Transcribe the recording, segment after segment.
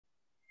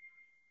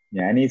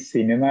ഞാൻ ഈ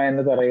സിനിമ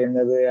എന്ന്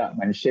പറയുന്നത്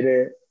മനുഷ്യര്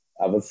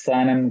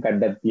അവസാനം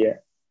കണ്ടെത്തിയ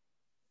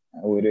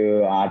ഒരു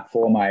ആർട്ട്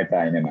ഫോം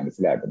ആയിട്ടാണ് അതിനെ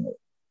മനസ്സിലാക്കുന്നത്.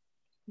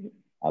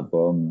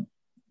 അപ്പം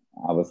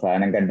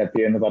അവസാനം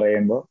കണ്ടെത്തിയെന്ന്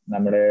പറയുമ്പോൾ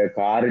നമ്മുടെ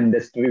കാർ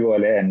ഇൻഡസ്ട്രി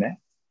പോലെ തന്നെ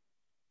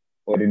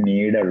ഒരു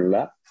നീഡുള്ള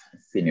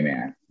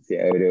സിനിമയാണ്,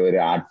 ഒരു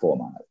ആർട്ട്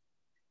ഫോമാണ്.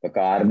 ഇപ്പൊ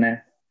കാറിന്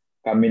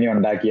കമ്പനി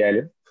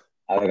ഉണ്ടാക്കിയാലും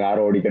അത് കാർ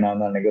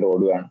ഓടിക്കണമെന്നുണ്ടെങ്കിൽ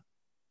റോഡ് വേണം,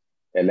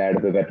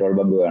 എല്ലായിടത്തും പെട്രോൾ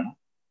പമ്പ് വേണം.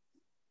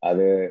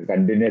 അത്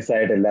കണ്ടിന്യൂസ്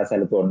ആയിട്ട് എല്ലാ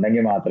സ്ഥലത്തും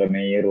ഉണ്ടെങ്കിൽ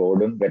മാത്രമേ ഈ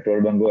റോഡും പെട്രോൾ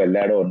പമ്പും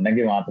എല്ലായിടും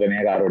ഉണ്ടെങ്കിൽ മാത്രമേ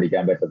കാർ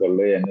ഓടിക്കാൻ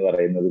പറ്റത്തുള്ളൂ എന്ന്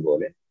പറയുന്നത്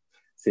പോലെ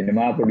സിനിമ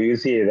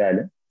പ്രൊഡ്യൂസ്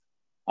ചെയ്താലും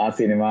ആ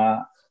സിനിമ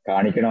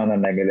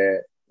കാണിക്കണമെന്നുണ്ടെങ്കിൽ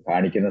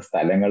കാണിക്കുന്ന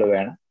സ്ഥലങ്ങൾ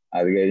വേണം,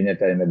 അത്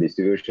കഴിഞ്ഞിട്ട് അതിന്റെ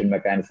ഡിസ്ട്രിബ്യൂഷൻ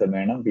മെക്കാനിസം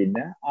വേണം,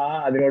 പിന്നെ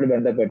അതിനോട്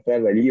ബന്ധപ്പെട്ട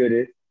വലിയൊരു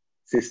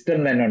സിസ്റ്റം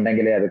തന്നെ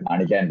ഉണ്ടെങ്കിലേ അത്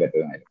കാണിക്കാൻ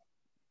പറ്റുമായിരുന്നു.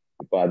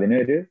 ഇപ്പൊ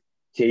അതിനൊരു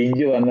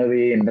ചേഞ്ച് വന്നത്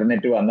ഈ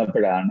ഇന്റർനെറ്റ്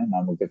വന്നപ്പോഴാണ്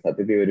നമുക്ക്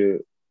സത്യത്തിൽ ഒരു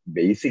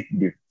ബേസിക്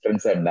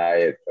ഡിഫറൻസ്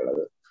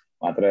ഉണ്ടായിട്ടുള്ളത്.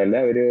 മാത്രമല്ല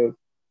ഒരു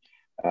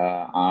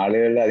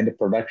ആളുകൾ അതിന്റെ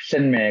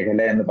പ്രൊഡക്ഷൻ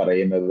മേഖല എന്ന്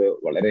പറയുന്നത്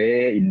വളരെ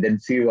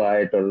ഇന്റൻസീവ്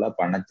ആയിട്ടുള്ള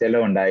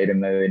പണച്ചെലവ്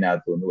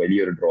ഉണ്ടായിരുന്നതിനകത്തുനിന്ന്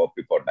വലിയൊരു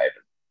ഡ്രോപ്പ് ഇപ്പോൾ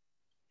ഉണ്ടായിട്ടുണ്ട്.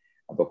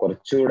 അപ്പൊ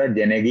കുറച്ചുകൂടെ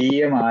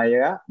ജനകീയമായ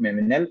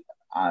മിന്നൽ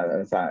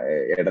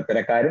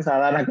ഇടത്തരക്കാരും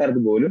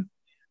സാധാരണക്കാർക്ക് പോലും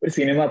ഒരു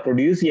സിനിമ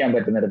പ്രൊഡ്യൂസ് ചെയ്യാൻ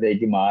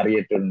പറ്റുന്നിടത്തേക്ക്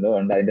മാറിയിട്ടുണ്ട്.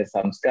 അതുകൊണ്ട് അതിന്റെ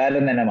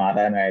സംസ്കാരം തന്നെ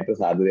മാറാനായിട്ട്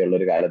സാധ്യതയുള്ള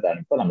ഒരു കാലത്താണ്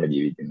ഇപ്പൊ നമ്മൾ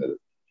ജീവിക്കുന്നത്.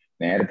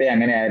 നേരത്തെ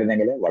അങ്ങനെ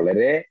ആയിരുന്നെങ്കിൽ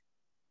വളരെ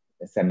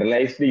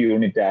സെൻട്രലൈസ്ഡ്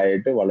യൂണിറ്റ്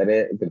ആയിട്ട് വളരെ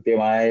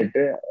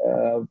കൃത്യമായിട്ട്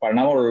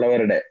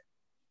പണമുള്ളവരുടെ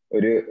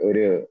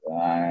ഒരു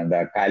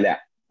കല,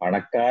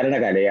 പണക്കാരുടെ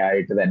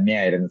കലയായിട്ട്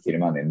തന്നെയായിരുന്നു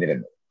സിനിമ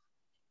നിന്നിരുന്നത്.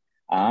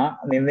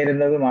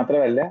 നിന്നിരുന്നത്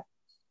മാത്രമല്ല,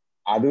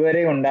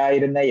 അതുവരെ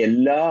ഉണ്ടായിരുന്ന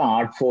എല്ലാ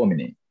ആർട്ട്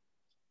ഫോമിനെയും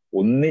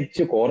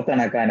ഒന്നിച്ച്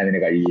കോർത്തിണക്കാൻ അതിന്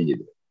കഴിയുകയും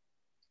ചെയ്തു.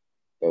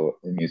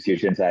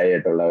 മ്യൂസീഷ്യൻസ്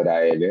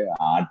ആയിട്ടുള്ളവരായാല്,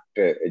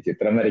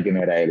 ചിത്രം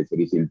വരയ്ക്കുന്നവരായാലും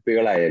ശരി,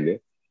 ശില്പികളായാലും,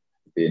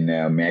 പിന്നെ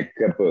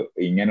മേക്കപ്പ്,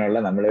 ഇങ്ങനെയുള്ള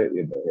നമ്മൾ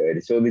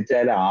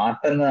പരിശോധിച്ചാൽ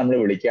ആർട്ടെന്ന് നമ്മൾ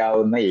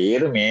വിളിക്കാവുന്ന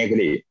ഏത്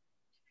മേഖലയും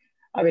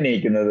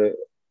അഭിനയിക്കുന്നത്,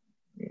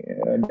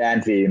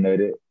 ഡാൻസ്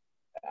ചെയ്യുന്നവര്,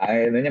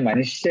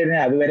 മനുഷ്യനെ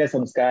അതുവരെ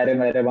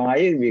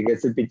സംസ്കാരപരമായി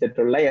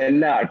വികസിപ്പിച്ചിട്ടുള്ള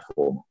എല്ലാ ആർട്ട്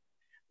ഫോമും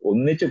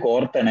ഒന്നിച്ച്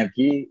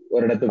കോർത്തിണക്കി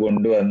ഒരിടത്ത്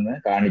കൊണ്ടുവന്ന്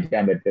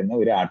കാണിക്കാൻ പറ്റുന്ന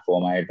ഒരു ആർട്ട്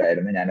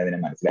ഫോമായിട്ടായിരുന്നു ഞാൻ അതിനെ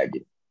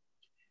മനസ്സിലാക്കിയത്.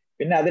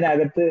 പിന്നെ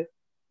അതിനകത്ത്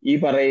ഈ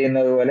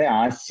പറയുന്നത് പോലെ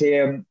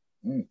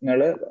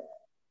ആശയങ്ങള്,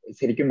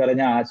 ശരിക്കും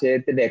പറഞ്ഞ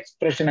ആശയത്തിന്റെ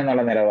എക്സ്പ്രഷൻ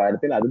എന്നുള്ള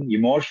നിലവാരത്തിൽ അതും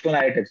ഇമോഷണൽ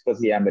ആയിട്ട്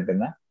എക്സ്പ്രസ് ചെയ്യാൻ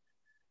പറ്റുന്ന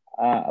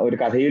ഒരു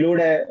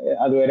കഥയിലൂടെ,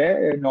 അതുവരെ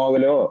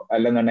നോവലോ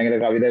അല്ലെന്നുണ്ടെങ്കിൽ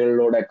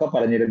കവിതകളിലൂടെ ഒക്കെ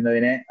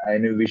പറഞ്ഞിരുന്നതിനെ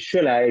അതിന്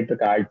വിഷ്വലായിട്ട്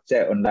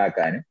കാഴ്ച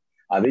ഉണ്ടാക്കാനും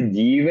അത്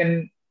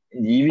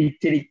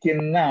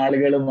ജീവിച്ചിരിക്കുന്ന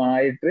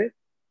ആളുകളുമായിട്ട്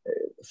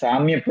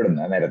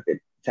സാമ്യപ്പെടുന്ന തരത്തിൽ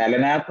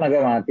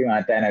ചലനാത്മകമാക്കി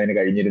മാറ്റാൻ അതിന്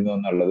കഴിഞ്ഞിരുന്നു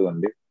എന്നുള്ളത്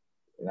കൊണ്ട്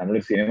നമ്മൾ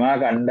സിനിമ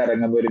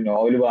കണ്ടിറങ്ങുമ്പോൾ ഒരു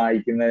നോവൽ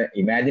വായിക്കുന്ന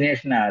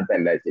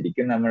ഇമാജിനേഷനകത്തല്ല,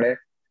 ശരിക്കും നമ്മളെ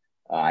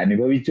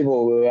അനുഭവിച്ചു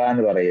പോകുക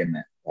എന്ന് പറയുന്ന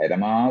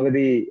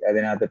പരമാവധി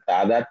അതിനകത്ത്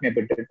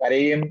താതാത്മ്യപ്പെട്ട്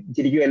കരയും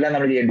ചിരിക്കും എല്ലാം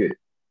നമ്മൾ ചെയ്യേണ്ടി വരും.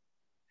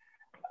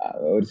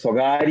 ഒരു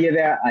സ്വകാര്യത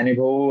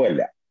അനുഭവവും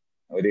അല്ല,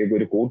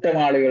 ഒരു കൂട്ടം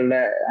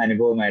ആളുകളുടെ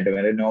അനുഭവമായിട്ട്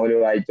ഒരു നോവൽ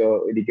വായിച്ചോ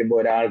ഇരിക്കുമ്പോൾ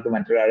ഒരാൾക്ക്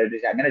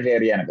മറ്റൊരാളായിട്ട് അങ്ങനെ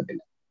ഷെയർ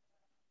ചെയ്യാനൊക്കത്തില്ല.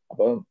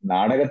 അപ്പൊ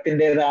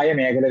നാടകത്തിൻ്റെതായ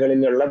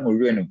മേഖലകളിലുള്ള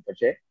മുഴുവനും,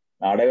 പക്ഷെ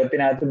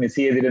നാടകത്തിനകത്ത് മിസ്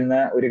ചെയ്തിരുന്ന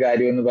ഒരു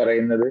കാര്യം എന്ന്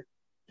പറയുന്നത്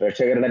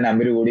പ്രേക്ഷകരുടെ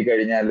നമ്പർ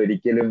കൂടിക്കഴിഞ്ഞാൽ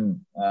ഒരിക്കലും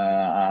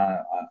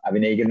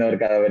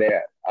അഭിനയിക്കുന്നവർക്ക് അവരെ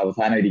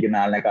അവസാനം ഇരിക്കുന്ന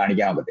ആളിനെ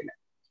കാണിക്കാൻ പറ്റത്തില്ല.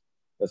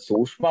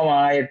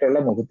 സൂക്ഷ്മമായിട്ടുള്ള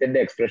മുഖത്തിന്റെ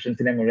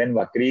എക്സ്പ്രഷൻസിനെ മുഴുവൻ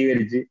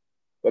വക്രീകരിച്ച്,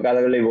 ഇപ്പൊ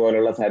കഥകളി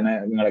പോലുള്ള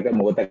സാധനങ്ങളൊക്കെ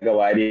മുഖത്തൊക്കെ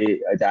വാരി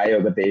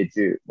ചായയൊക്കെ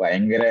തേച്ച്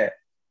ഭയങ്കര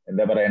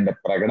എന്താ പറയണ്ട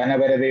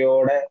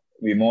പ്രകടനപരതയോടെ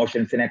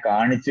ഇമോഷൻസിനെ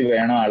കാണിച്ച്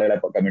വേണം ആളുകളെ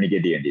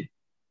കമ്മ്യൂണിക്കേറ്റ് ചെയ്യേണ്ടത്.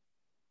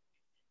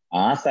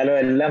 ആ സ്ഥലം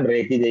എല്ലാം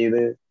ബ്രേക്ക്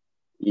ചെയ്ത്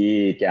ഈ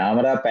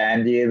ക്യാമറ പാൻ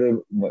ചെയ്ത്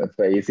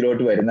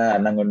ഫേസിലോട്ട് വരുന്ന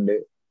കാരണം കൊണ്ട്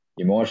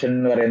ഇമോഷൻ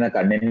എന്ന് പറയുന്ന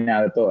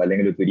കണ്ണിനകത്തോ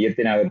അല്ലെങ്കിൽ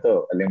തുര്യത്തിനകത്തോ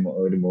അല്ലെങ്കിൽ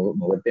ഒരു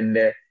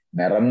മുഖത്തിന്റെ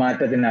നിറം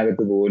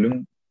മാറ്റത്തിനകത്ത് പോലും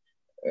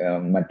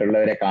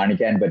മറ്റുള്ളവരെ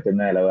കാണിക്കാൻ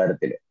പറ്റുന്ന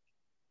നിലവാരത്തില്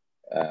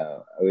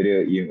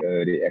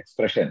ഒരു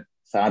എക്സ്പ്രഷൻ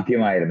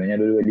സാധ്യമായിരുന്നു.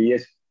 ഞാനൊരു വലിയ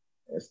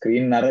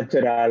സ്ക്രീൻ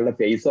നിറച്ചൊരാളുടെ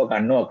ഫേസോ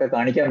കണ്ണോ ഒക്കെ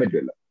കാണിക്കാൻ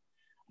പറ്റുമല്ലോ.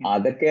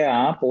 അതൊക്കെ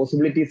ആ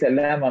പോസിബിലിറ്റീസ്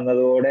എല്ലാം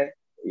വന്നതോടെ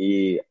ഈ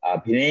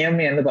അഭിനയം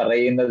എന്ന്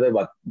പറയുന്നത്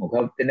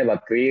മുഖത്തിന്റെ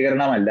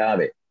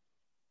വക്രീകരണമല്ലാതെ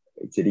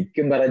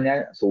ശരിക്കും പറഞ്ഞാൽ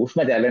സൂക്ഷ്മ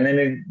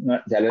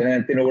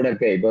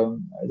ചലനത്തിനൂടെയൊക്കെ, ഇപ്പം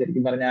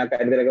ശരിക്കും പറഞ്ഞ ആ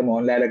കാര്യത്തിലൊക്കെ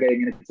മോഹൻലാലൊക്കെ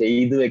ഇങ്ങനെ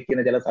ചെയ്തു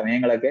വെക്കുന്ന ചില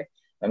സമയങ്ങളൊക്കെ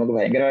നമുക്ക്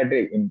ഭയങ്കരമായിട്ട്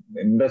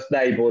ഇംപ്രസ്ഡ്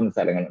ആയി പോകുന്ന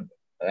സ്ഥലങ്ങളുണ്ട്.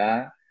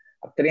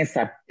 അത്രയും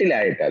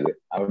സട്ടിലായിട്ട് അത്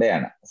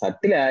അവിടെയാണ്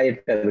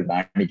സട്ടിലായിട്ട് അത്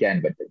കാണിക്കാൻ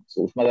പറ്റും.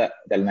 സൂക്ഷ്മത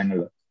ചലനങ്ങൾ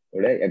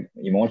ഇവിടെ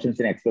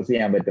ഇമോഷൻസിനെ എക്സ്പ്രസ്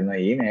ചെയ്യാൻ പറ്റുന്ന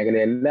ഈ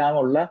മേഖലയെല്ലാം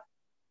ഉള്ള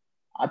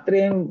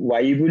അത്രയും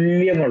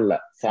വൈപുല്യമുള്ള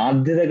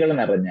സാധ്യതകൾ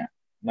നിറഞ്ഞ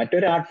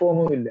മറ്റൊരു ആർട്ട്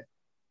ഫോമും ഇല്ല.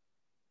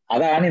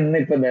 അതാണ്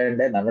ഇന്നിപ്പം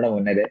വേണ്ട നമ്മുടെ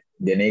മുന്നില്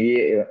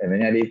ജനകീയ എന്ന്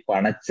പറഞ്ഞാൽ ഈ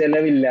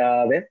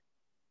പണച്ചെലവില്ലാതെ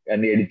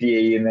കണ്ട് എഡിറ്റ്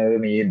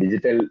ചെയ്യുന്നതും ഈ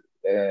ഡിജിറ്റൽ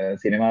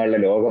സിനിമകളുടെ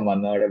ലോകം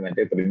വന്നതോടെ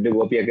മറ്റേ പ്രിന്റ്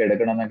കോപ്പിയൊക്കെ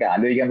എടുക്കണം എന്നൊക്കെ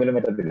ആലോചിക്കാൻ പോലും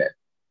പറ്റത്തില്ല.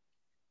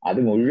 അത്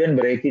മുഴുവൻ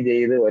ബ്രേക്ക്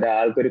ചെയ്ത്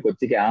ഒരാൾക്കൊരു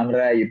കൊച്ചു ക്യാമറ,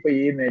 ഇപ്പൊ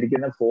ഈ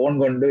മേടിക്കുന്ന ഫോൺ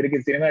കൊണ്ട് ഒരു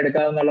സിനിമ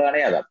എടുക്കാവുന്നതാണ്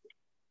യാഥാർത്ഥ്യം.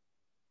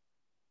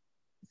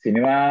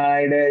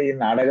 സിനിമയുടെ ഈ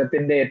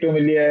നാടകത്തിന്റെ ഏറ്റവും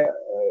വലിയ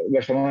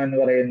വിഷമം എന്ന്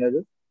പറയുന്നത്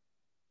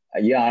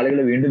ഈ ആളുകൾ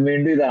വീണ്ടും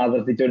വീണ്ടും ഇത്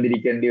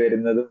ആവർത്തിച്ചുകൊണ്ടിരിക്കേണ്ടി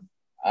വരുന്നതും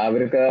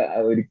അവർക്ക്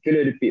ഒരിക്കലും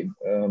ഒരു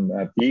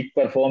പീക്ക്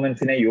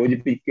പെർഫോമൻസിനെ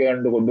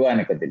യോജിപ്പിക്കൊണ്ട്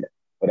കൊണ്ടുപോകാനൊക്കത്തില്ല.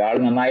 ഒരാൾ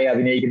നന്നായി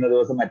അഭിനയിക്കുന്ന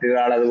ദിവസം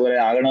മറ്റൊരാൾ അതുപോലെ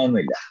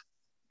ആകണമെന്നില്ല.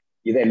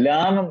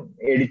 ഇതെല്ലാം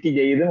എഡിറ്റ്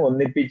ചെയ്തും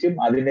ഒന്നിപ്പിച്ചും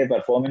അതിന്റെ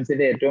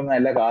പെർഫോമൻസിന്റെ ഏറ്റവും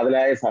നല്ല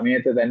കാതലായ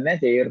സമയത്ത് തന്നെ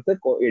ചേർത്ത്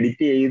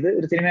എഡിറ്റ് ചെയ്ത്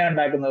ഒരു സിനിമ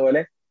ഉണ്ടാക്കുന്ന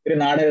പോലെ ഒരു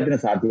നാടകത്തിന്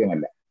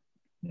സാധ്യമല്ല.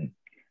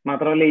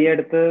 മാത്രമല്ല ഈ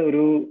അടുത്ത്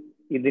ഒരു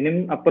ഇതിനും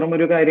അപ്പുറം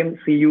ഒരു കാര്യം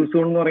സി യു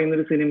സൂൺ എന്ന് പറയുന്ന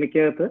ഒരു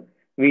സിനിമയ്ക്കകത്ത്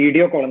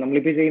വീഡിയോ കോൾ,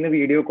 നമ്മളിപ്പോ ചെയ്യുന്ന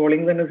വീഡിയോ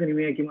കോളിംഗ് തന്നെ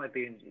സിനിമയാക്കി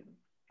മാറ്റുകയും ചെയ്തു.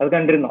 അത്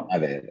കണ്ടിരുന്നോ?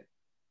 അതെ അതെ,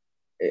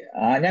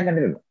 ഞാൻ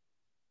കണ്ടിരുന്നു.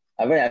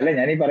 അപ്പൊ അല്ല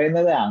ഞാനീ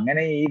പറയുന്നത്,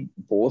 അങ്ങനെ ഈ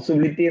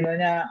പോസിബിലിറ്റി എന്ന്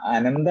പറഞ്ഞാൽ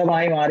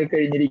അനന്തമായി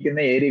മാറിക്കഴിഞ്ഞിരിക്കുന്ന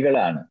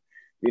ഏരിയകളാണ്.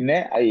 പിന്നെ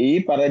ഈ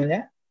പറഞ്ഞ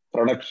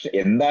പ്രൊഡക്ഷൻ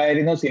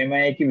എന്തായിരുന്നു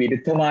സിനിമയ്ക്ക്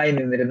വിരുദ്ധമായി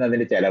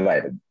നിന്നിരുന്നതിന്റെ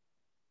ചെലവായിരുന്നു,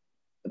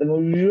 അത്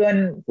മുഴുവൻ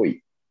പോയി.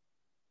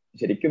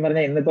 ശരിക്കും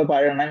പറഞ്ഞാൽ ഇന്നിപ്പോ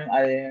പഴണം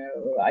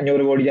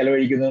 500 കോടി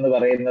ചെലവഴിക്കുന്നു എന്ന്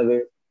പറയുന്നത്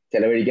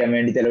ചെലവഴിക്കാൻ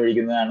വേണ്ടി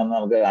ചെലവഴിക്കുന്നതാണെന്ന്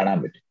നമുക്ക് കാണാൻ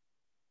പറ്റും.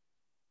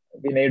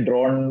 പിന്നെ ഈ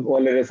ഡ്രോൺ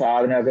പോലൊരു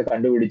സാധനമൊക്കെ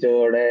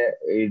കണ്ടുപിടിച്ചതോടെ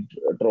ഈ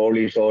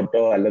ട്രോളി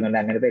ഷോട്ടോ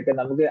അല്ലെന്നുണ്ടെങ്കിൽ അങ്ങനത്തെയൊക്കെ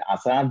നമുക്ക്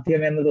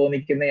അസാധ്യമെന്ന്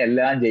തോന്നിക്കുന്ന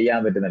എല്ലാം ചെയ്യാൻ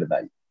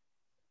പറ്റുന്നിടത്തായി.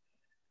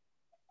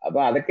 അപ്പൊ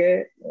അതൊക്കെ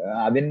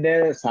അതിന്റെ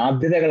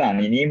സാധ്യതകളാണ്.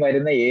 ഇനിയും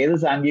വരുന്ന ഏത്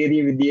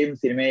സാങ്കേതിക വിദ്യയും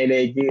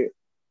സിനിമയിലേക്ക്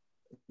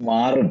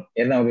മാറും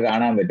എന്ന് നമുക്ക്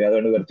കാണാൻ പറ്റും.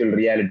 അതുകൊണ്ട് വെർച്വൽ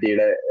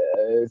റിയാലിറ്റിയുടെ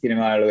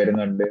സിനിമകൾ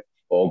വരുന്നുണ്ട്,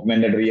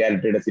 ഓഗ്മെന്റഡ്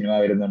റിയാലിറ്റിയുടെ സിനിമ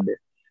വരുന്നുണ്ട്.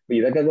 അപ്പൊ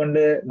ഇതൊക്കെ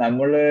കൊണ്ട്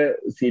നമ്മള്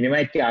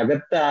സിനിമയ്ക്ക്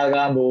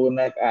അകത്താകാൻ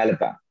പോകുന്ന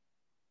കാലത്താണ്.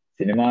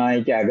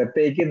 സിനിമയ്ക്ക്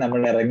അകത്തേക്ക്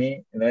നമ്മൾ ഇറങ്ങി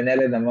എന്ന്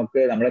പറഞ്ഞാല്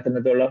നമുക്ക് നമ്മളെ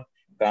സംബന്ധിച്ചോളം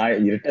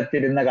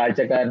ഇരുട്ടത്തിരുന്ന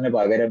കാഴ്ചക്കാരന്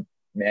പകരം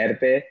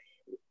നേരത്തെ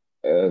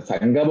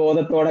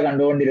സംഘബോധത്തോടെ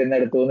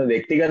കണ്ടുകൊണ്ടിരുന്നിടത്തു നിന്ന്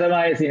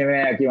വ്യക്തിഗതമായ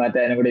സിനിമയാക്കി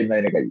മാറ്റാനും കൂടി ഇന്ന്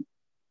അതിന് കഴിയും.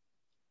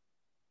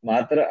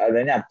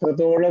 അതിന്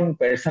അത്രത്തോളം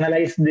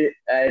പേഴ്സണലൈസ്ഡ്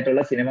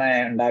ആയിട്ടുള്ള സിനിമ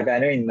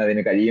ഉണ്ടാക്കാനും ഇന്ന്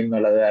അതിന് കഴിയും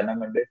എന്നുള്ളത് കാരണം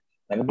കൊണ്ട്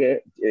നമുക്ക്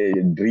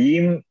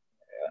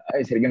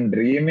ശരിക്കും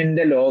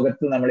ഡ്രീമിന്റെ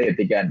ലോകത്ത് നമ്മളെ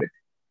എത്തിക്കാൻ പറ്റും.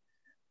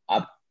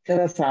 അത്ര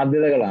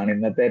സാധ്യതകളാണ്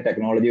ഇന്നത്തെ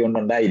ടെക്നോളജി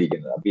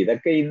കൊണ്ടുണ്ടായിരിക്കുന്നത്. അപ്പൊ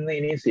ഇതൊക്കെ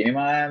ഇനി സിനിമ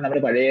നമ്മൾ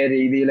പഴയ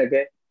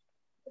രീതിയിലൊക്കെ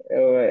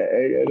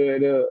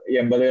ഒരു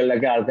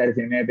 80കളിലൊക്കെ ആൾക്കാർ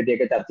സിനിമയെ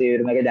പറ്റിയൊക്കെ ചർച്ച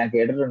ചെയ്തിരുന്നൊക്കെ ഞാൻ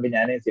കേട്ടിട്ടുണ്ട്.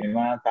 ഞാൻ സിനിമ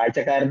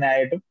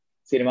കാഴ്ചക്കാരനായിട്ടും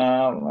സിനിമ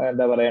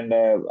എന്താ പറയണ്ട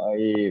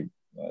ഈ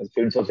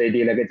ഫിലിം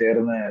സൊസൈറ്റിയിലൊക്കെ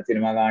ചേർന്ന്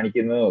സിനിമ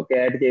കാണിക്കുന്നതും ഒക്കെ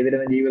ആയിട്ട്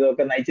ചെയ്തിരുന്ന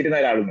ജീവിതമൊക്കെ നയിച്ചിരുന്ന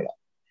ഒരാളുകളാണ്.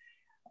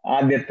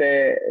 ആദ്യത്തെ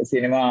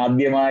സിനിമ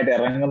ആദ്യമായിട്ട്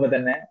ഇറങ്ങുമ്പോൾ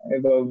തന്നെ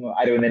ഇപ്പൊ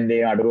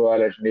അരവിന്ദന്റെയും അടൂർ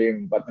ബാലകൃഷ്ണന്റെയും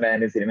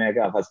പത്മനാഭന്റെയും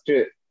സിനിമയൊക്കെ ഫസ്റ്റ്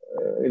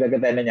ഇതൊക്കെ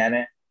തന്നെ ഞാൻ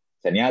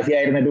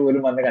സന്യാസിയായിരുന്നിട്ട്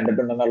പോലും വന്ന്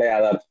കണ്ടിട്ടുണ്ടെന്നുള്ള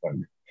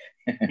യാഥാർത്ഥ്യമുണ്ട്.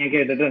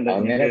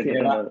 അങ്ങനെ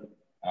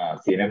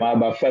സിനിമ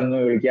ബഫ് എന്ന്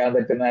വിളിക്കാൻ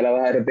പറ്റുന്ന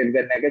നിലവാരത്തിൽ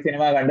തന്നെയൊക്കെ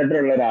സിനിമ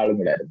കണ്ടിട്ടുള്ള ഒരാളും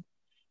കൂടായിരുന്നു.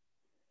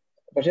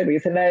 പക്ഷെ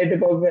റീസെന്റ് ആയിട്ട്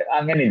ഇപ്പൊ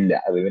അങ്ങനെ ഇല്ല.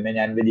 അത് പിന്നെ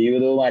ഞാൻ എന്റെ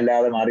ജീവിതവും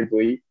അല്ലാതെ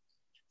മാറിപ്പോയി.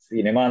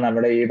 സിനിമ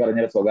നമ്മുടെ ഈ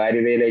പറഞ്ഞ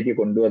സ്വകാര്യതയിലേക്ക്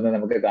കൊണ്ടുവന്ന്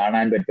നമുക്ക്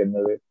കാണാൻ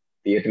പറ്റുന്നത്,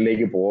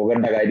 തിയേറ്ററിലേക്ക്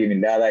പോകേണ്ട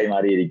കാര്യമില്ലാതായി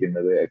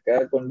മാറിയിരിക്കുന്നത് ഒക്കെ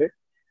കൊണ്ട്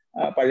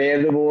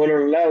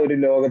പഴയതുപോലുള്ള ഒരു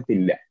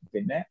ലോകത്തില്ല.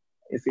 പിന്നെ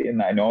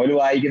നോവൽ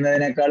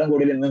വായിക്കുന്നതിനേക്കാളും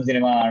കൂടുതൽ ഇന്നും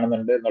സിനിമ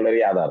കാണുന്നുണ്ട് എന്നുള്ളൊരു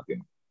യാഥാർത്ഥ്യം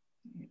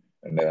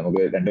ഉണ്ട്.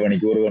 നമുക്ക് 2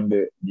 മണിക്കൂർ കൊണ്ട്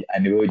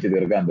അനുഭവിച്ച്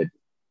തീർക്കാൻ പറ്റും.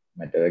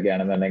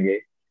 മറ്റേതൊക്കെയാണെന്നുണ്ടെങ്കിൽ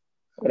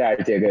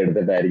ഒരാഴ്ചയൊക്കെ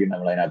എടുത്തിട്ടായിരിക്കും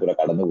നമ്മൾ അതിനകത്തൂടെ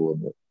കടന്നു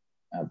പോകുന്നത്.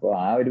 അപ്പൊ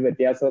ആ ഒരു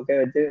വ്യത്യാസമൊക്കെ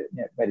വെച്ച്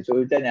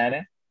പരിശോധിച്ചാൽ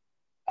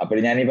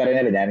അപ്പോഴും ഞാൻ ഈ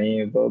പറയുന്നില്ല, ഞാൻ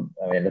ഇപ്പൊ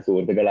എന്റെ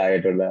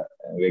സുഹൃത്തുക്കളായിട്ടുള്ള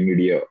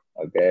വെങ്കിടിയോ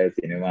ഒക്കെ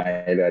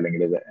സിനിമയിലോ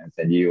അല്ലെങ്കിൽ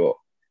സഞ്ജീവോ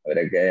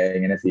അവരൊക്കെ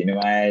ഇങ്ങനെ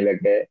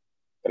സിനിമയിലൊക്കെ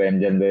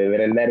പ്രേംചന്ദ്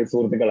ഇവരെല്ലാവരും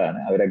സുഹൃത്തുക്കളാണ്.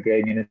 അവരൊക്കെ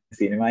ഇങ്ങനെ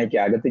സിനിമയ്ക്ക്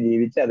അകത്ത്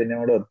ജീവിച്ച്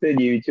അതിനോട് ഒത്ത്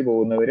ജീവിച്ചു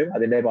പോകുന്നവരും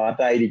അതിന്റെ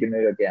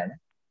പാർട്ടായിരിക്കുന്നവരും ഒക്കെയാണ്.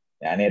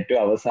 ഞാൻ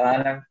ഏറ്റവും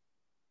അവസാനം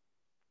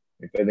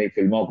ഇപ്പൊ ഈ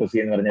ഫിൽമോക്രസി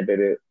എന്ന്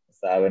പറഞ്ഞിട്ടൊരു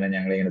സ്ഥാപനം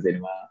ഞങ്ങളിങ്ങനെ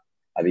സിനിമ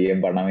അധികം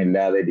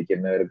പണമില്ലാതെ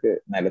ഇരിക്കുന്നവർക്ക്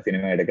നല്ല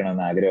സിനിമ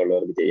എടുക്കണമെന്ന്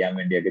ആഗ്രഹമുള്ളവർക്ക് ചെയ്യാൻ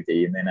വേണ്ടിയൊക്കെ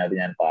ചെയ്യുന്നതിനകത്ത്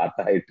ഞാൻ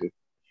പാർട്ടായിട്ട്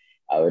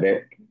അവര്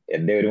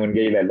എന്റെ ഒരു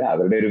മുൻകൈയിലല്ല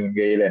അവരുടെ ഒരു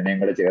മുൻകൈയിൽ എന്നെയും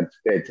കൂടെ ചേർത്ത്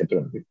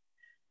വെച്ചിട്ടുണ്ട്.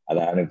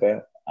 അതാണിപ്പോ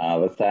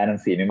അവസാനം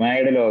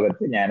സിനിമയുടെ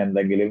ലോകത്ത് ഞാൻ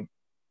എന്തെങ്കിലും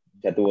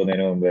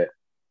ചത്തുപോകുന്നതിന് മുമ്പ്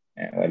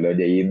വല്ലോ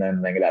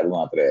ചെയ്യുന്നുണ്ടെങ്കിൽ അത്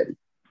മാത്രമായിരിക്കും.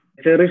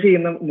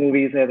 ചെയ്യുന്ന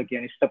മൂവീസ്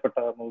ഏതൊക്കെയാണ് ഇഷ്ടപ്പെട്ട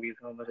മൂവീസ്?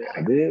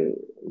 അത്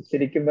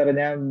ശരിക്കും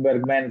പറഞ്ഞാൽ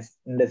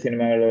ബെർഗ്മാന്റെ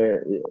സിനിമകൾ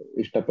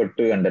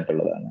ഇഷ്ടപ്പെട്ട്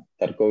കണ്ടിട്ടുള്ളതാണ്.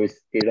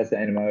 തർക്കോവിസ്കിയുടെ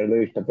സിനിമകൾ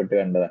ഇഷ്ടപ്പെട്ട്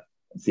കണ്ടതാണ്.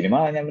 സിനിമ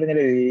ഞാൻ പറഞ്ഞാൽ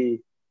ഈ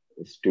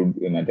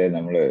മറ്റേ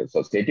നമ്മള്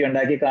സൊസൈറ്റി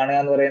ഉണ്ടാക്കി കാണുക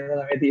എന്ന് പറയുന്ന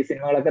സമയത്ത് ഈ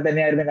സിനിമകളൊക്കെ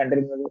തന്നെയായിരുന്നു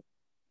കണ്ടിരുന്നത്.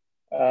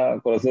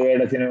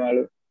 ക്രോസുവയുടെ സിനിമകൾ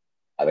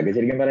അതൊക്കെ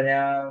ശരിക്കും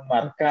പറഞ്ഞാൽ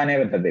മറക്കാനേ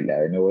പറ്റത്തില്ല.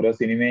 അതിന് ഓരോ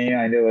സിനിമയും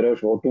അതിന്റെ ഓരോ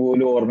ഷോട്ട്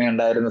പോലും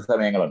ഓർമ്മയുണ്ടായിരുന്ന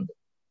സമയങ്ങളുണ്ട്.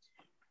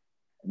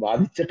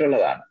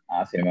 ബാധിച്ചിട്ടുള്ളതാണ് ആ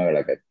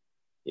സിനിമകളൊക്കെ.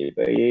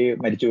 ഇപ്പൊ ഈ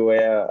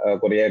മരിച്ചുപോയ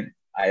കൊറിയൻ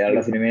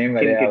അയാളുടെ സിനിമയും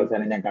വരെ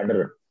അവസാനം ഞാൻ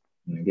കണ്ടിട്ടുണ്ട്.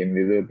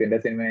 കിംവിദുക്കിന്റെ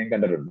സിനിമയും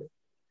കണ്ടിട്ടുണ്ട്.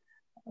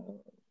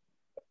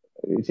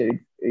 ശരി,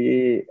 ഈ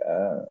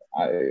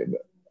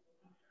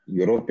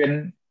യൂറോപ്യൻ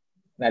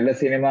നല്ല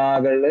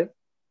സിനിമകളില്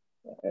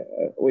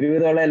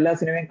ഒരുവിധമുള്ള എല്ലാ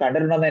സിനിമയും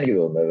കണ്ടിട്ടുണ്ടെന്ന് എനിക്ക്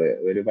തോന്നുന്നത്.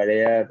 ഒരു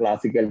പഴയ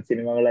ക്ലാസിക്കൽ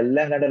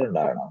സിനിമകളെല്ലാം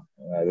കണ്ടിട്ടുണ്ടാകണം.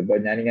 അതിപ്പോ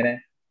ഞാനിങ്ങനെ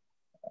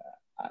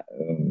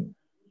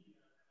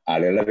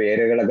ആളുകളുടെ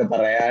പേരുകളൊക്കെ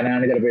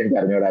പറയാനാണ് ചിലപ്പോൾ എനിക്ക്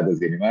അറിഞ്ഞുകൂടാത്ത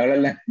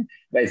സിനിമകളെല്ലാം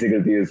ബൈസിക്കിൾ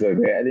തീവ്സും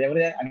ഒക്കെ. അത് ഞാൻ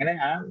പറഞ്ഞ അങ്ങനെ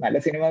ആ നല്ല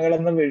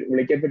സിനിമകളെന്ന്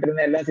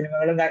വിളിക്കപ്പെട്ടിരുന്ന എല്ലാ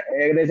സിനിമകളും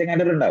ഏകദേശം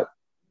കണ്ടിട്ടുണ്ടാവും.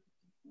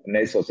 പിന്നെ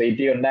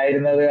സൊസൈറ്റി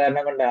ഉണ്ടായിരുന്നത്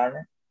കാരണം കൊണ്ടാണ്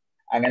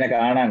അങ്ങനെ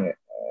കാണാൻ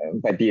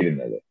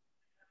പറ്റിയിരുന്നത്.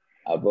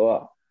 അപ്പോ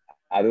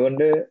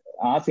അതുകൊണ്ട്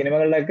ആ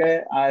സിനിമകളിലൊക്കെ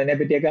അതിനെ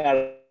പറ്റിയൊക്കെ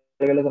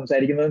ആളുകൾ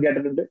സംസാരിക്കുന്നതും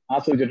കേട്ടിട്ടുണ്ട്,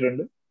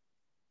 ആസ്വദിച്ചിട്ടുണ്ട്.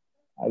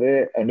 അത്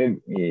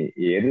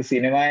ഏത്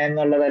സിനിമ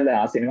എന്നുള്ളതല്ല,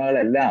 ആ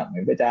സിനിമകളെല്ലാം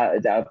ഇപ്പൊ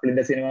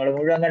ചാപ്ലിന്റെ സിനിമകൾ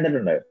മുഴുവൻ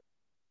കണ്ടിട്ടുണ്ട്.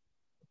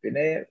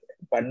 പിന്നെ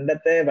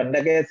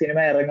പണ്ടൊക്കെ സിനിമ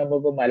ഇറങ്ങുമ്പോ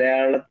ഇപ്പൊ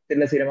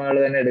മലയാളത്തിലെ സിനിമകൾ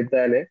തന്നെ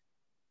എടുത്താല്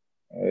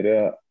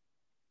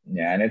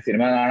ഞാൻ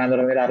സിനിമ കാണാൻ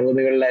തുടങ്ങിയത്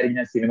 60കളിലായിരിക്കും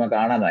ഞാൻ സിനിമ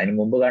കാണാൻ. അതിന്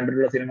മുമ്പ്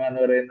കണ്ടിട്ടുള്ള സിനിമ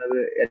എന്ന് പറയുന്നത്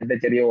എന്റെ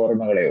ചെറിയ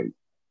ഓർമ്മകളേ ഉള്ളൂ.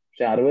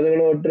 പക്ഷെ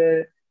 60കൾ തൊട്ട്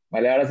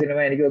മലയാള സിനിമ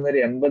എനിക്ക് തോന്നുന്നത്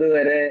 80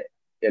 വരെ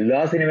എല്ലാ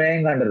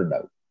സിനിമയും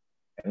കണ്ടിട്ടുണ്ടാവും.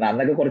 എന്നാൽ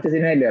അന്നൊക്കെ കുറച്ച്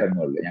സിനിമയല്ലേ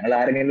ഇറങ്ങുള്ളൂ. ഞങ്ങൾ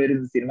ആരെങ്കിലും ഒരു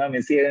സിനിമ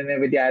മിസ് ചെയ്തതിനെ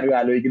പറ്റി ആരും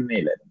ആലോചിക്കുന്നേ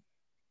ഇല്ലായിരുന്നു.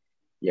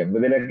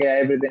 80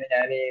 ആയപ്പോഴത്തേന്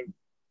ഞാൻ ഈ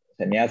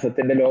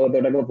സന്യാസത്തിന്റെ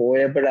ലോകത്തോട്ടൊക്കെ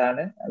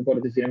പോയപ്പോഴാണ്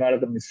കുറച്ച്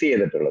സിനിമകളൊക്കെ മിസ്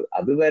ചെയ്തിട്ടുള്ളത്.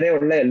 അതുവരെ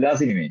ഉള്ള എല്ലാ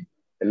സിനിമയും,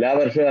 എല്ലാ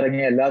വർഷവും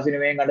ഇറങ്ങിയ എല്ലാ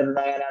സിനിമയും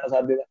കണ്ടിട്ടുണ്ടാകാനാണ്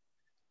സാധ്യത.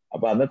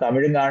 അപ്പൊ അന്ന്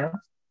തമിഴും കാണും,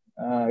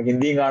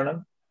 ഹിന്ദിയും കാണും,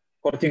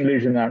 കുറച്ച്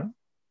ഇംഗ്ലീഷും കാണും,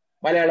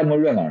 മലയാളം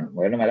മുഴുവൻ കാണും.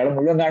 കാരണം മലയാളം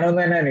മുഴുവൻ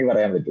കാണുമെന്ന് തന്നെ എനിക്ക്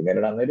പറയാൻ പറ്റും.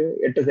 കാരണം അന്നൊരു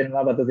 8 സിനിമ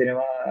 10 സിനിമ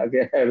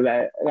ഒക്കെ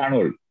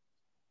കാണുകയുള്ളൂ.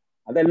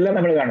 അതെല്ലാം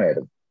നമ്മൾ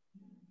കാണുമായിരുന്നു.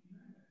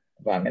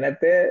 അപ്പൊ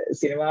അങ്ങനത്തെ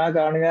സിനിമ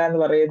കാണുക എന്ന്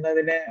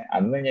പറയുന്നതിന്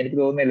അന്ന് എനിക്ക്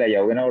തോന്നുന്നില്ല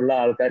യൗവനമുള്ള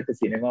ആൾക്കാർക്ക്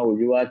സിനിമ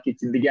ഒഴിവാക്കി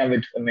ചിന്തിക്കാൻ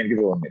പറ്റുമെന്ന് എനിക്ക്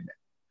തോന്നുന്നില്ല.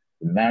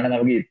 ഇന്നാണ്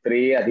നമുക്ക്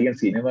ഇത്രയും അധികം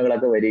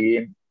സിനിമകളൊക്കെ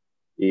വരികയും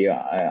ഈ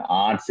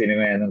ആർട്ട് സിനിമ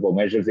എന്നും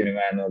കൊമേഴ്ഷ്യൽ സിനിമ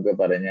എന്നും ഒക്കെ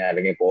പറഞ്ഞ്,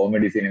 അല്ലെങ്കിൽ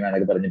കോമഡി സിനിമ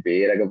എന്നൊക്കെ പറഞ്ഞ്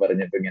പേരൊക്കെ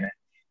പറഞ്ഞിട്ട് ഇങ്ങനെ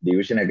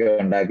ഡിവിഷനൊക്കെ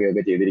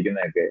ഉണ്ടാക്കുകയൊക്കെ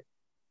ചെയ്തിരിക്കുന്നതൊക്കെ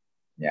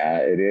ഞാൻ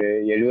ഒരു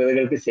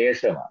 70കൾക്ക്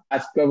ശേഷമാണ്.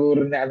 രാജ്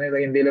കപൂറിന്റെ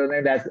ഇന്ത്യയിൽ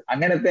വന്ന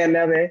അങ്ങനത്തെ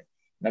അല്ലാതെ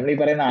നമ്മൾ ഈ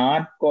പറയുന്ന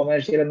ആർട്ട്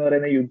കൊമേഴ്ഷ്യൽ എന്ന്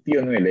പറയുന്ന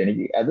യുക്തിയൊന്നുമില്ല.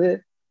 എനിക്ക് അത്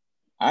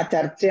ആ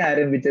ചർച്ച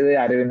ആരംഭിച്ചത്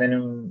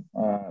അരവിന്ദനും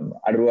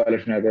അടൂർ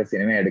ബാലകൃഷ്ണനും ഒക്കെ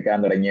സിനിമ എടുക്കാൻ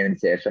തുടങ്ങിയതിന്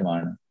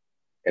ശേഷമാണ്.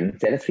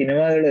 ചില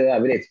സിനിമകൾ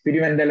അവർ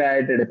എക്സ്പെരിമെന്റൽ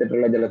ആയിട്ട്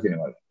എടുത്തിട്ടുള്ള ചില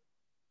സിനിമകൾ,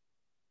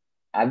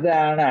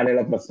 അതാണ്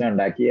ആളുകളെ പ്രശ്നം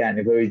ഉണ്ടാക്കി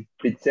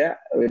അനുഭവിപ്പിച്ച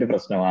ഒരു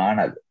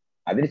പ്രശ്നമാണത്.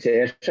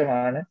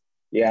 അതിനുശേഷമാണ്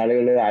ഈ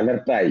ആളുകൾ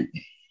അലർട്ടായി.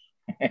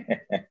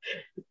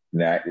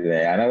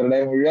 ഞാൻ അവരുടെ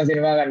മുഴുവൻ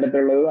സിനിമ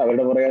കണ്ടിട്ടുള്ളത്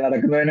അവരുടെ പുറകെ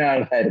നടക്കുന്നതിന്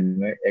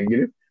ആളായിരുന്നു.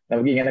 എങ്കിലും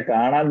നമുക്ക് ഇങ്ങനെ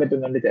കാണാൻ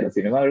പറ്റുന്നുണ്ട് ചില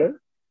സിനിമകൾ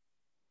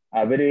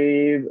അവര്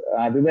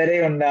അതുവരെ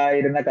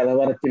ഉണ്ടായിരുന്ന കഥ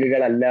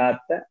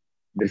പറച്ചിലുകളല്ലാത്ത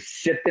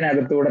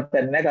ദൃശ്യത്തിനകത്തൂടെ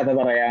തന്നെ കഥ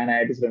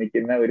പറയാനായിട്ട്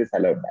ശ്രമിക്കുന്ന ഒരു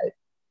സ്ഥലം ഉണ്ടായി.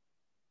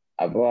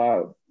 അപ്പൊ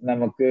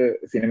നമുക്ക്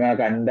സിനിമ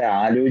കണ്ട്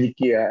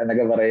ആലോചിക്കുക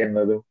എന്നൊക്കെ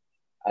പറയുന്നതും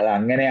അത്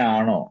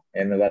അങ്ങനെയാണോ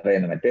എന്ന്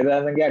പറയുന്നത്.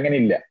 മറ്റേതാണെങ്കിൽ അങ്ങനെ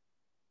ഇല്ല,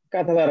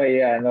 കഥ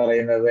പറയുക എന്ന്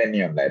പറയുന്നത്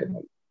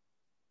തന്നെയുണ്ടായിരുന്നത്.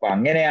 അപ്പൊ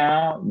അങ്ങനെ ആ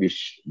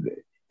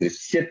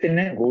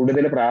ദൃശ്യത്തിന്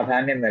കൂടുതൽ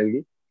പ്രാധാന്യം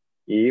നൽകി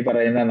ഈ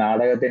പറയുന്ന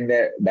നാടകത്തിന്റെ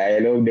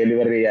ഡയലോഗ്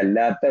ഡെലിവറി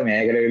അല്ലാത്ത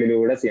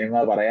മേഖലകളിലൂടെ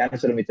സിനിമ പറയാൻ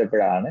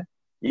ശ്രമിച്ചപ്പോഴാണ്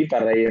ഈ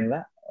പറയുന്ന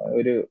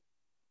ഒരു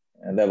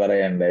എന്താ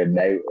പറയണ്ടേ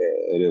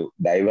ഒരു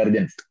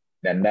ഡൈവർജൻസ്,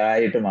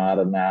 രണ്ടായിട്ട്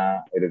മാറുന്ന ആ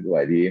ഒരു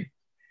വരിയും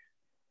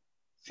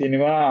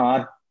സിനിമ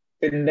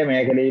ആർട്ടിന്റെ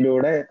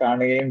മേഖലയിലൂടെ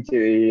കാണുകയും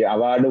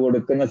അവാർഡ്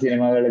കൊടുക്കുന്ന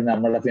സിനിമകൾ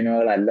നമ്മളുടെ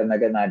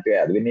സിനിമകളല്ലെന്നൊക്കെ നാട്ടുക.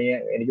 അത് പിന്നെ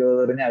എനിക്ക്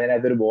തോന്നുന്നു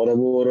അതിനകത്തൊരു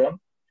ബോധപൂർവം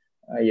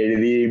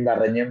എഴുതിയും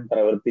പറഞ്ഞും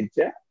പ്രവർത്തിച്ച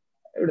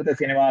ഇവിടുത്തെ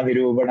സിനിമാ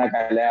നിരൂപണ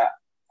കല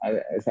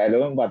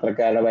സ്ഥലവും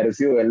പത്രക്കാരുടെ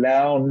പരസ്യവും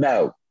എല്ലാം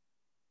ഉണ്ടാവും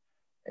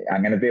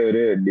അങ്ങനത്തെ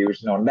ഒരു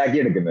ഡിവിഷൻ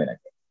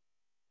ഉണ്ടാക്കിയെടുക്കുന്നതിനൊക്കെ.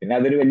 പിന്നെ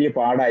അതൊരു വലിയ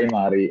പാടായി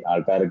മാറി.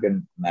 ആൾക്കാർക്ക്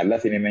നല്ല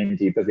സിനിമയും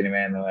ചീത്ത സിനിമ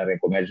എന്ന് പറഞ്ഞ്,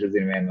 കൊമേഴ്ഷ്യൽ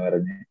സിനിമ എന്ന്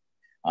പറഞ്ഞ്,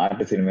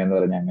 ആർട്ട് സിനിമ എന്ന്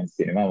പറഞ്ഞ് അങ്ങനെ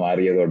സിനിമ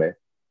മാറിയതോടെ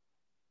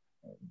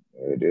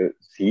ഒരു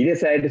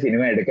സീരിയസ് ആയിട്ട്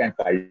സിനിമ എടുക്കാൻ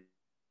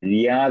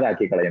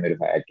കഴിയാതാക്കി കളയുന്ന ഒരു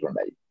ഫാക്ടർ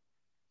ഉണ്ടായി.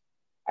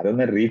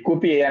 അതൊന്ന്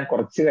റീകൂപ്പ് ചെയ്യാൻ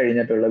കുറച്ച്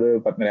കഴിഞ്ഞിട്ടുള്ളത്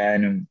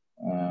പത്മരാജനും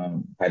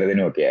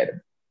ഭരതനും ഒക്കെ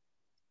ആയിരുന്നു.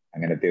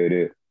 അങ്ങനത്തെ ഒരു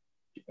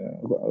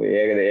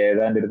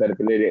ഏതാണ്ട് ഒരു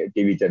തരത്തില്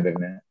ടി വി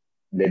ചന്ദ്രന്,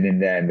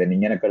 ലെനിന്റെ ആന്റണി,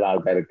 ഇങ്ങനെയൊക്കെയുള്ള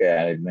ആൾക്കാരൊക്കെ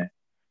ആയിരുന്നു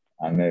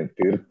അന്ന്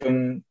തീർത്തും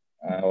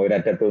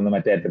ഒരറ്റത്തു നിന്ന്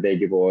മറ്റേ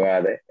അറ്റത്തേക്ക്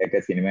പോകാതെ ഒക്കെ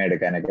സിനിമ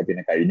എടുക്കാനൊക്കെ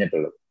പിന്നെ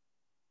കഴിഞ്ഞിട്ടുള്ളത്.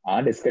 ആ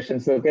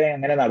ഡിസ്കഷൻസും ഒക്കെ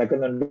അങ്ങനെ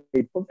നടക്കുന്നുണ്ട്.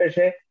 ഇപ്പൊ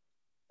പക്ഷെ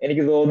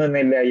എനിക്ക്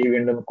തോന്നുന്നില്ല ഈ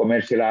വീണ്ടും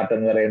കൊമേഴ്ഷ്യൽ ആർട്ട്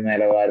എന്ന് പറയുന്ന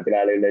നിലവാരത്തിൽ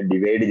ആളുകളെ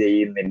ഡിവൈഡ്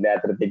ചെയ്യുന്നില്ല,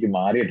 അത്രത്തേക്ക്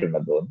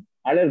മാറിയിട്ടുണ്ടെന്ന് തോന്നുന്നു.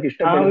 ആളുകൾക്ക്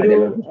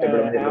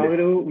ആ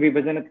ഒരു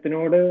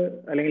വിഭജനത്തിനോട്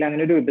അല്ലെങ്കിൽ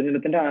അങ്ങനെ ഒരു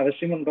വിഭജനത്തിന്റെ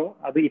ആവശ്യമുണ്ടോ?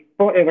 അത്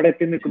ഇപ്പോ എവിടെ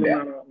എത്തി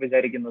നിൽക്കുന്നതാണ്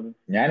വിചാരിക്കുന്നത്?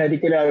 ഞാൻ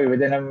ഒരിക്കലും ആ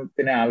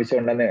വിഭജനത്തിന്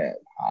ആവശ്യമുണ്ടെന്ന്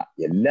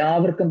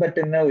എല്ലാവർക്കും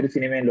പറ്റുന്ന ഒരു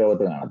സിനിമയും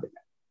ലോകത്ത് കാണത്തില്ല.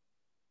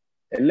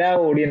 എല്ലാ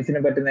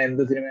ഓഡിയൻസിനും പറ്റുന്ന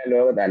എന്ത് സിനിമയും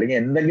ലോകത്ത്, അല്ലെങ്കിൽ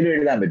എന്തെങ്കിലും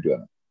എഴുതാൻ പറ്റുമോ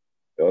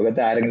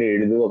ലോകത്ത് ആരെങ്കിലും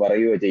എഴുതുകയോ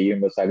പറയുകയോ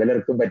ചെയ്യുമ്പോൾ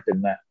സകലർക്കും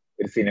പറ്റുന്ന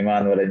ഒരു സിനിമ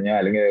എന്ന് പറഞ്ഞോ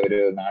അല്ലെങ്കിൽ ഒരു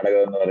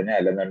നാടകം എന്ന് പറഞ്ഞോ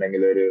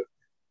അല്ലെന്നുണ്ടെങ്കിൽ ഒരു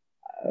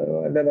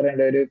എന്താ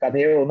പറയണ്ട ഒരു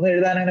കഥയോ ഒന്നും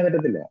എഴുതാൻ അങ്ങനെ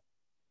പറ്റത്തില്ല.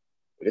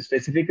 ഒരു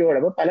സ്പെസിഫിക്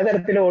അപ്പൊ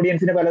പലതരത്തിലെ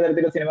ഓഡിയൻസിന്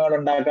പലതരത്തിലുള്ള സിനിമകൾ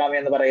ഉണ്ടാക്കാം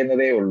എന്ന്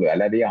പറയുന്നതേ ഉള്ളൂ.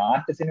 അല്ലാതെ ഈ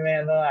ആർട്ട്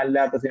സിനിമയെന്നോ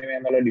അല്ലാത്ത സിനിമ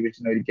എന്നുള്ള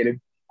ഡിവിഷൻ ഒരിക്കലും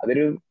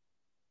അതൊരു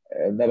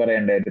എന്താ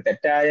പറയണ്ടേ ഒരു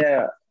തെറ്റായ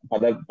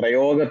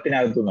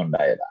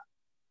പദപ്രയോഗത്തിനകത്തുനിന്നുണ്ടായതാണ്.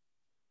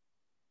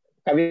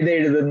 കവിത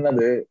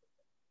എഴുതുന്നത്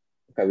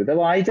കവിത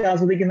വായിച്ച്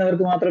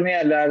ആസ്വദിക്കുന്നവർക്ക് മാത്രമേ,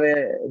 അല്ലാതെ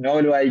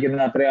നോവൽ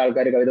വായിക്കുന്ന അത്രയും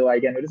ആൾക്കാർ കവിത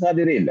വായിക്കാൻ ഒരു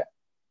സാധ്യതയില്ല.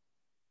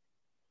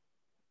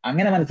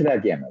 അങ്ങനെ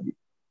മനസ്സിലാക്കിയാൽ മതി.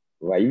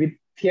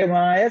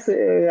 വൈവിധ്യമായ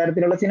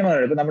തരത്തിലുള്ള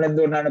സിനിമകൾ. ഇപ്പൊ നമ്മൾ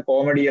എന്തുകൊണ്ടാണ്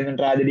കോമഡി എന്നും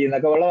ട്രാജഡി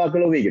എന്നൊക്കെ ഉള്ള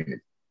വാക്കുകൾ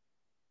ഉപയോഗിക്കുന്നത്?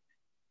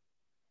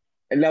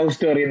 ലവ്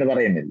സ്റ്റോറി എന്ന്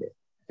പറയുന്നില്ലേ?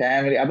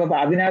 ഫാമിലി. അപ്പൊ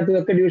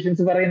അതിനകത്തൊക്കെ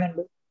ഡിവിഷൻസ്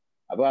പറയുന്നുണ്ട്.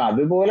 അപ്പൊ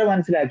അതുപോലെ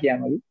മനസ്സിലാക്കിയാൽ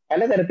മതി.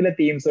 പലതരത്തിലെ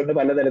തീംസ് ഉണ്ട്,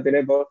 പലതരത്തിലെ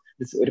ഇപ്പൊ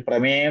ഒരു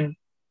പ്രമേയം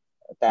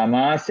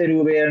തമാശ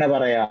രൂപേണ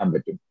പറയാൻ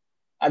പറ്റും,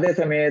 അതേ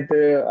സമയത്ത്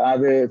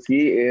അത്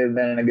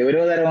എന്താണ്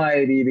ഗൗരവതരമായ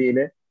രീതിയിൽ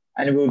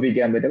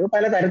അനുഭവിപ്പിക്കാൻ പറ്റും. അപ്പൊ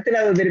പലതരത്തിൽ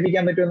അത്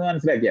അവതരിപ്പിക്കാൻ പറ്റുമെന്ന്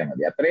മനസ്സിലാക്കിയാൽ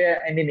മതി. അത്രേ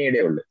അതിന്റെ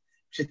നീടേ ഉള്ളൂ.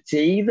 പക്ഷെ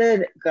ചെയ്ത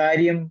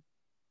കാര്യം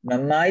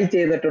നന്നായി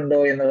ചെയ്തിട്ടുണ്ടോ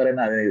എന്ന്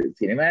പറയുന്ന അതിന്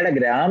സിനിമയുടെ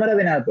ഗ്രാമർ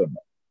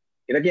അതിനകത്തുണ്ട്.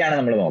 ഇതൊക്കെയാണ്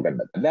നമ്മൾ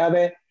നോക്കേണ്ടത്.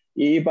 അല്ലാതെ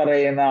ഈ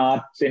പറയുന്ന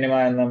ആർട്ട് സിനിമ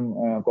എന്നും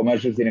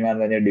കൊമേഴ്ഷ്യൽ സിനിമ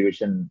എന്ന് പറഞ്ഞ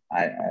ഡിവിഷൻ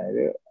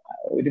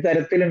ഒരു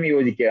തരത്തിലും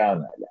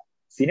യോജിക്കാവുന്നതല്ല.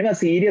 സിനിമ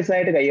സീരിയസ്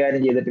ആയിട്ട്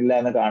കൈകാര്യം ചെയ്തിട്ടില്ല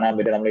എന്ന് കാണാൻ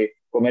പറ്റും. നമ്മൾ ഈ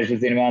കൊമേഴ്ഷ്യൽ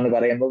സിനിമ എന്ന്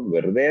പറയുമ്പോൾ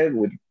വെറുതെ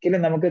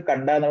ഒരിക്കലും നമുക്ക്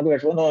കണ്ടാൽ നമുക്ക്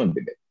വിഷമം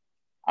തോന്നത്തില്ല.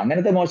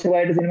 അങ്ങനത്തെ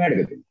മോശമായിട്ട് സിനിമ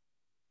എടുക്കത്തില്ല.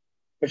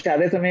 പക്ഷെ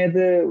അതേ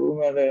സമയത്ത്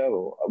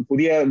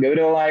പുതിയ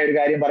ഗൗരവമായ ഒരു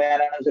കാര്യം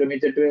പറയാനാണ്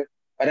ശ്രമിച്ചിട്ട്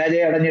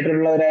പരാജയം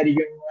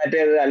അടഞ്ഞിട്ടുള്ളവരായിരിക്കും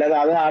മറ്റേത്. അല്ലാതെ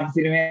അത് ആർട്ട്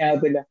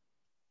സിനിമയാകത്തില്ല,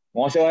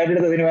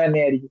 മോശമായിട്ടെടുത്ത സിനിമ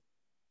തന്നെയായിരിക്കും.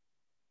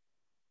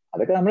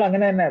 അതൊക്കെ നമ്മൾ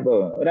അങ്ങനെ തന്നെ. ഇപ്പൊ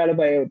ഒരാൾ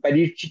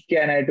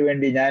പരീക്ഷിക്കാനായിട്ട്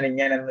വേണ്ടി ഞാൻ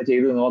ഇങ്ങനെ ഒന്ന്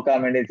ചെയ്തു നോക്കാൻ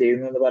വേണ്ടി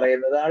ചെയ്യുന്നു എന്ന്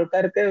പറയുന്നത്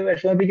ആൾക്കാർക്ക്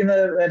വിഷമിപ്പിക്കുന്ന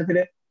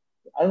തരത്തില്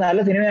അത്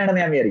നല്ല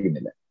സിനിമയാണെന്ന് ഞാൻ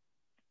വിചാരിക്കുന്നില്ല.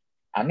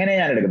 അങ്ങനെ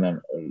ഞാൻ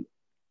എടുക്കുന്നുണ്ട്.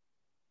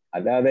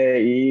 അല്ലാതെ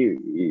ഈ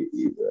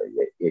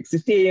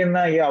എക്സിസ്റ്റ് ചെയ്യുന്ന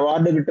ഈ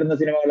അവാർഡ് കിട്ടുന്ന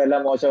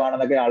സിനിമകളെല്ലാം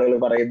മോശമാണെന്നൊക്കെ ആളുകൾ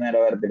പറയുന്ന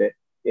നിലവാരത്തില്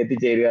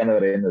എത്തിച്ചേരുക എന്ന്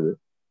പറയുന്നത്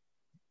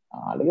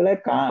ആളുകളെ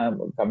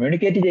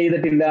കമ്മ്യൂണിക്കേറ്റ്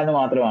ചെയ്തിട്ടില്ല എന്ന്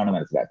മാത്രമാണ്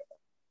മനസ്സിലാക്കുന്നത്.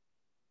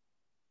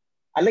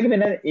 അല്ലെങ്കിൽ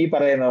പിന്നെ ഈ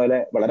പറയുന്ന പോലെ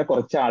വളരെ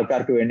കുറച്ച്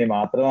ആൾക്കാർക്ക് വേണ്ടി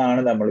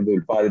മാത്രമാണ് നമ്മൾ ഇത്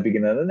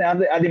ഉത്പാദിപ്പിക്കുന്നത്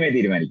അത് ആദ്യമേ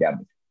തീരുമാനിക്കാൻ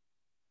പറ്റും.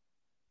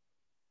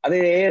 അത്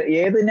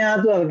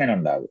ഏതിനകത്തും അതങ്ങനെ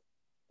ഉണ്ടാകും.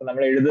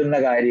 നമ്മൾ എഴുതുന്ന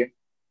കാര്യം,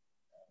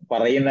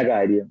 പറയുന്ന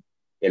കാര്യം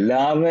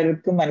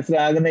എല്ലാവർക്കും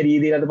മനസ്സിലാകുന്ന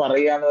രീതിയിൽ അത്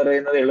പറയുക എന്ന്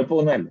പറയുന്നത്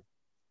എളുപ്പമൊന്നുമല്ല.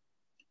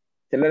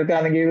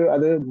 ചിലർക്കാണെങ്കിൽ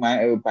അത്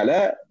പല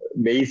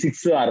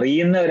ബേസിക്സും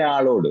അറിയുന്ന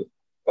ഒരാളോട്,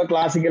 ഇപ്പൊ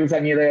ക്ലാസിക്കൽ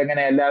സംഗീതം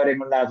എങ്ങനെ എല്ലാവരെയും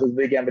കൊണ്ട്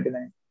ആസ്വദിക്കാൻ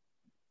പറ്റുന്നത്?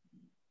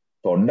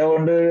 തൊണ്ട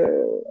കൊണ്ട്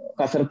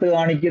കസർത്ത്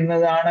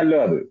കാണിക്കുന്നതാണല്ലോ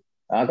അത്.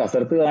 ആ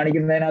കസർത്ത്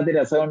കാണിക്കുന്നതിനകത്ത്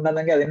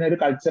രസമുണ്ടെന്നെങ്കിൽ അതിനൊരു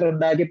കൾച്ചർ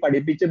ഉണ്ടാക്കി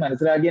പഠിപ്പിച്ച്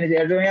മനസ്സിലാക്കിയതിന്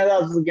ശേഷമേ അത്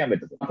ആസ്വദിക്കാൻ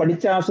പറ്റത്തുള്ളൂ.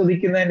 പഠിച്ച്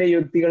ആസ്വദിക്കുന്നതിന്റെ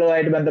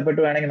യുക്തികളുമായിട്ട് ബന്ധപ്പെട്ട്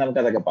വേണമെങ്കിൽ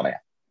നമുക്ക് അതൊക്കെ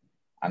പറയാം.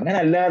 അങ്ങനെ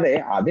അല്ലാതെ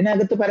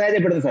അതിനകത്ത്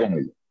പരാജയപ്പെടുന്ന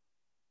സ്ഥലങ്ങളില്ല.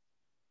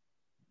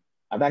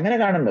 അതങ്ങനെ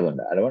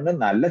കാണേണ്ടതുണ്ട്. അതുകൊണ്ട്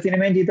നല്ല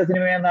സിനിമയും ചീത്ത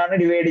സിനിമയും എന്നാണ്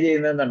ഡിവൈഡ്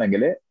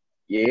ചെയ്യുന്നതെന്നുണ്ടെങ്കിൽ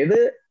ഏത്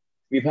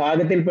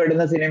വിഭാഗത്തിൽ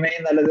പെടുന്ന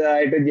സിനിമയും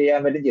നല്ലതായിട്ട് ചെയ്യാൻ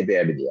പറ്റും,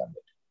 ചീത്തയായിട്ട് ചെയ്യാൻ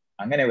പറ്റും.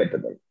 അങ്ങനെ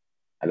പറ്റത്തുള്ളൂ.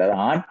 അല്ലാതെ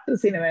ആർട്ട്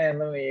സിനിമ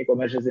എന്നും ഈ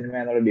കൊമേഴ്ഷ്യൽ സിനിമ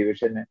എന്നുള്ള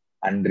ഡിവിഷന്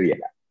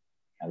അൺറിയല.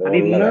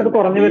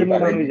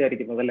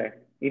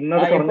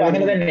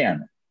 അങ്ങനെ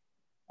തന്നെയാണ്.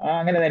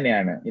 അങ്ങനെ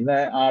തന്നെയാണ്. ഇന്ന്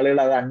ആളുകൾ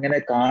അത് അങ്ങനെ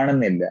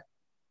കാണുന്നില്ല.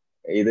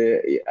 ഇത്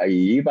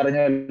ഈ പറഞ്ഞ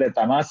പോലെ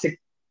തമാശ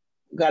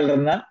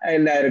കലർന്ന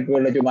എല്ലാവർക്കും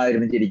ഉള്ള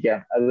ചുമ്മാതിരുന്ന് ചിരിക്കാം,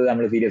 അത്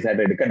നമ്മൾ സീരിയസ്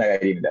ആയിട്ട് എടുക്കേണ്ട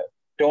കാര്യമില്ല.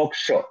 ടോക്ക്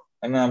ഷോ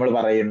എന്ന് നമ്മൾ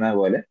പറയുന്ന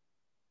പോലെ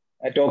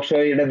ടോക്ക്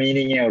ഷോയുടെ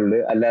മീനിങ്ങേ ഉള്ളൂ,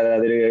 അല്ലാതെ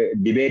അതൊരു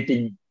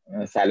ഡിബേറ്റിംഗ്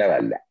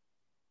സ്ഥലമല്ല.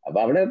 അപ്പൊ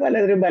അവിടെ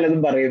പലരും പലതും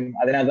പറയും,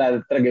 അതിനകത്ത്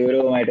അത്ര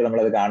ഗൗരവമായിട്ട്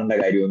നമ്മളത് കാണേണ്ട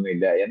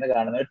കാര്യമൊന്നുമില്ല എന്ന്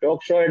കാണുന്നത്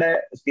ടോക്ക് ഷോയുടെ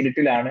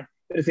സ്പിരിറ്റിലാണ്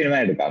ഒരു സിനിമ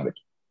എടുക്കാൻ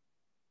പറ്റും.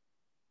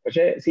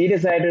 പക്ഷെ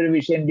സീരിയസ് ആയിട്ട് ഒരു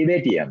വിഷയം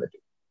ഡിബേറ്റ് ചെയ്യാൻ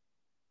പറ്റും.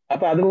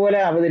 അപ്പൊ അതുപോലെ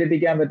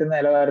അവതരിപ്പിക്കാൻ പറ്റുന്ന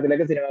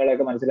നിലവാരത്തിലൊക്കെ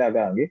സിനിമകളൊക്കെ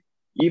മനസ്സിലാക്കാമെങ്കിൽ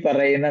ഈ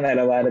പറയുന്ന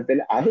നിലവാരത്തിൽ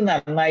അത്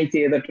നന്നായി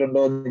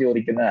ചെയ്തിട്ടുണ്ടോ എന്ന്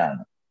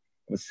ചോദിക്കുന്നതാണ്.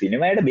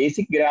 സിനിമയുടെ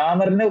ബേസിക്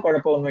ഗ്രാമറിന്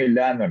കുഴപ്പമൊന്നും ഇല്ല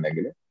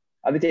എന്നുണ്ടെങ്കിൽ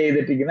അത്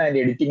ചെയ്തിട്ടിരിക്കുന്ന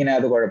അതിന്റെ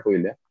എഡിറ്റിങ്ങിനകത്ത്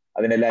കുഴപ്പമില്ല,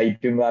 അതിന്റെ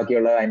ലൈറ്റും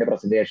ബാക്കിയുള്ള അതിന്റെ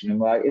പ്രസന്റേഷനും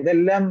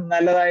ഇതെല്ലാം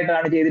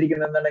നല്ലതായിട്ടാണ്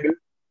ചെയ്തിരിക്കുന്നതെന്നുണ്ടെങ്കിൽ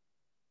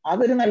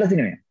അതൊരു നല്ല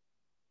സിനിമയാണ്.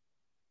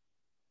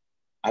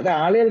 അത്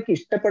ആളുകൾക്ക്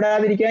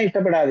ഇഷ്ടപ്പെടാതിരിക്കുക,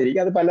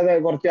 അത്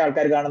കുറച്ച്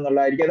ആൾക്കാർ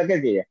കാണുന്നുള്ളതായിരിക്കും, അതൊക്കെ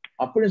ചെയ്യാം.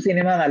 അപ്പോഴും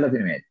സിനിമ നല്ല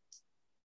സിനിമയായിരിക്കും.